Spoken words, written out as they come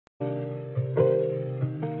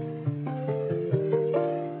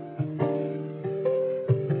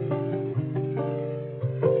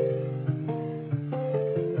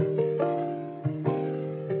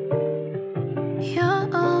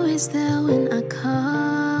always there when I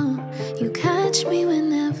call. You catch me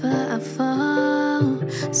whenever I fall.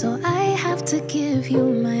 So I have to give you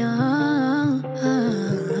my all.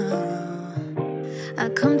 I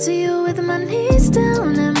come to you with my knees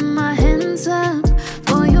down and my hands up.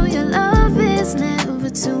 For you, your love is never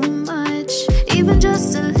too much. Even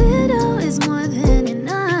just a little is more than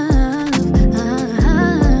enough.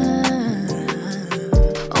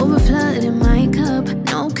 Overflooded in my cup,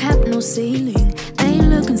 no cap, no ceiling. They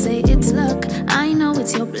look and say it's luck, I know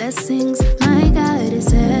it's your blessings. My God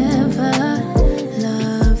is ever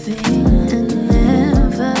loving and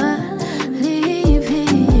never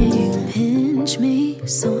leaving. Pinch me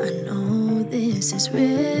so I know this is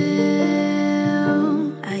real.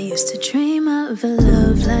 I used to dream of a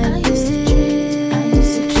love like this.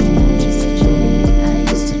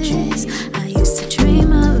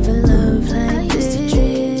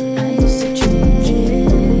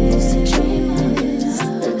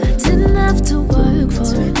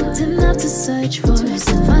 Search for it,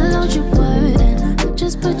 followed your word and I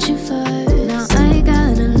just put you first. Now I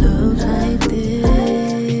got a love like this.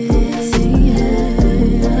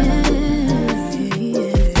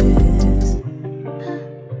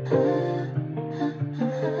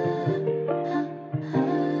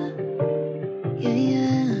 Yeah,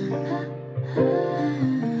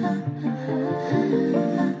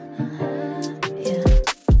 yeah.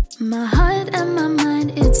 My heart and my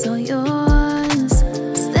mind, it's all yours.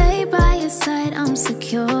 I'm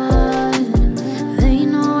secure. They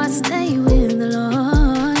know I stay with the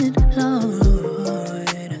Lord,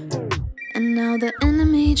 Lord. And now the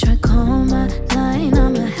enemy try call my line.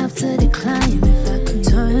 I'ma have to decline. If I could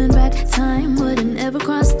turn back time, wouldn't ever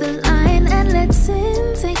cross the line and let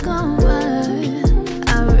sin take over.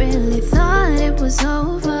 I really thought it was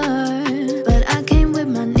over, but I came with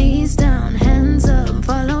my knees down, hands up,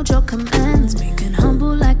 followed your commands, making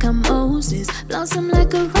humble like I'm Moses, blossom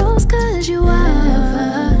like a rose, 'cause you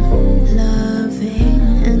are loving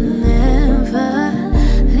and never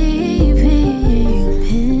leaving.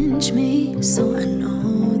 Pinch me so I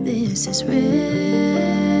know this is real.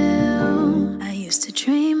 I used to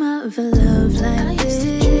dream of a love like this.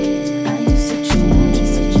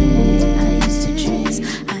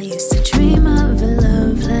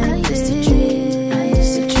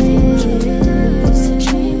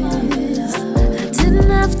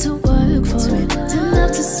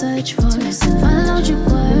 Search for it, followed your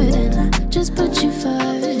word and I just put you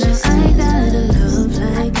first. Now I got a love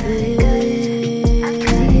like this.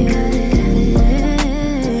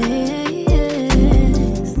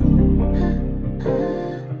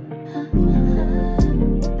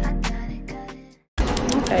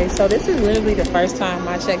 Okay, so this is literally the first time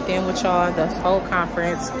I checked in with y'all the whole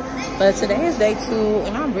conference, but today is day 2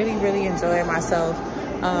 and I'm really enjoying myself.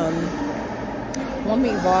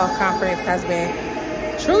 Woman Evolve conference has been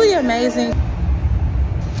truly amazing.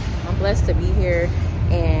 I'm blessed to be here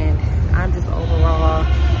and I'm just overall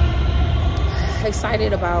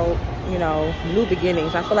excited about, you know, new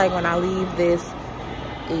beginnings. I feel like when I leave this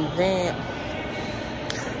event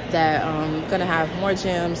that I'm gonna have more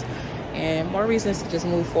gems and more reasons to just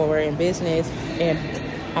move forward in business and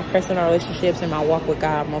my personal relationships and my walk with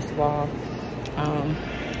God most of all.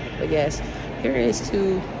 But yes, here is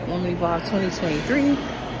to Woman Evolve 2023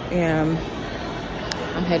 and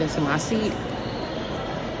I'm heading to my seat.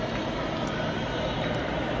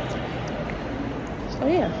 So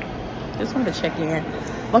yeah, just wanted to check in.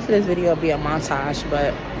 Most of this video will be a montage,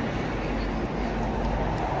 but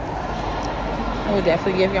I will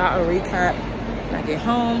definitely give y'all a recap when I get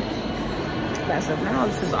home. As of now,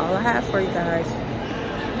 this is all I have for you guys.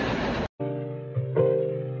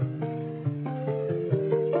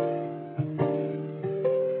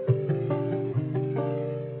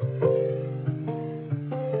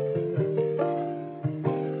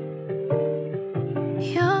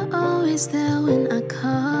 There when I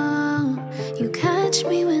call. You catch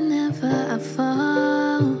me whenever I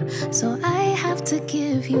fall. So I have to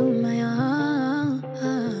give you my all.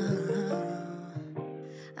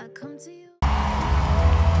 I come to you.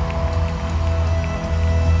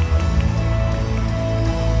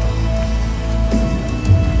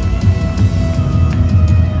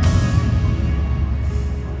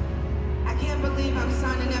 I can't believe I'm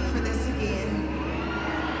signing up for this again.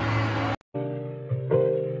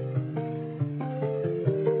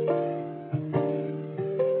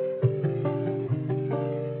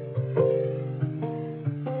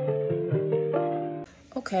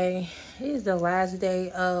 Okay, it is the last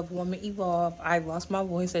day of Woman Evolve. I lost my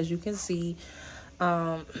voice, as you can see.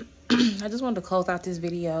 I just wanted to close out this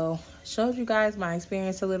video. Showed you guys my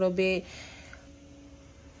experience a little bit.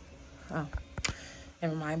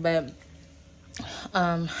 never mind. But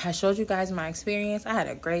I showed you guys my experience. I had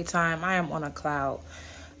a great time. I am on a cloud.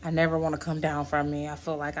 I never want to come down from me. I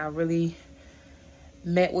feel like I really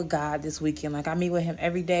met with God this weekend. Like, I meet with him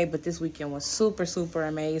every day, but this weekend was super, super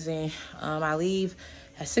amazing. I leave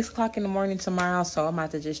at 6 o'clock in the morning tomorrow, so I'm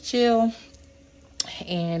about to just chill.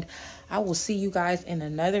 And I will see you guys in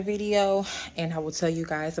another video, and I will tell you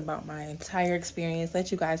guys about my entire experience,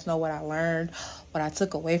 let you guys know what I learned, what I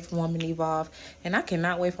took away from Woman Evolve. And I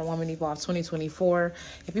cannot wait for Woman Evolve 2024.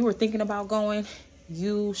 If you were thinking about going,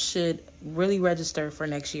 you should really register for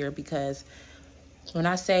next year, because when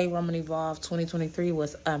I say Woman Evolve 2023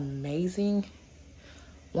 was amazing,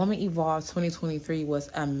 Woman Evolve 2023 was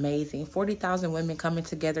amazing. 40,000 women coming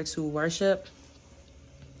together to worship.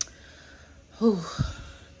 Whew.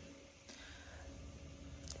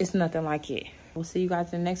 It's nothing like it. We'll see you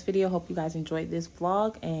guys in the next video. Hope you guys enjoyed this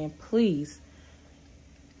vlog, and please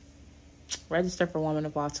register for Woman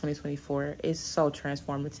Evolve 2024. It's so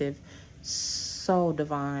transformative, so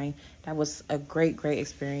divine. That was a great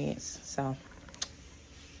experience. So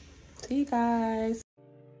see you guys.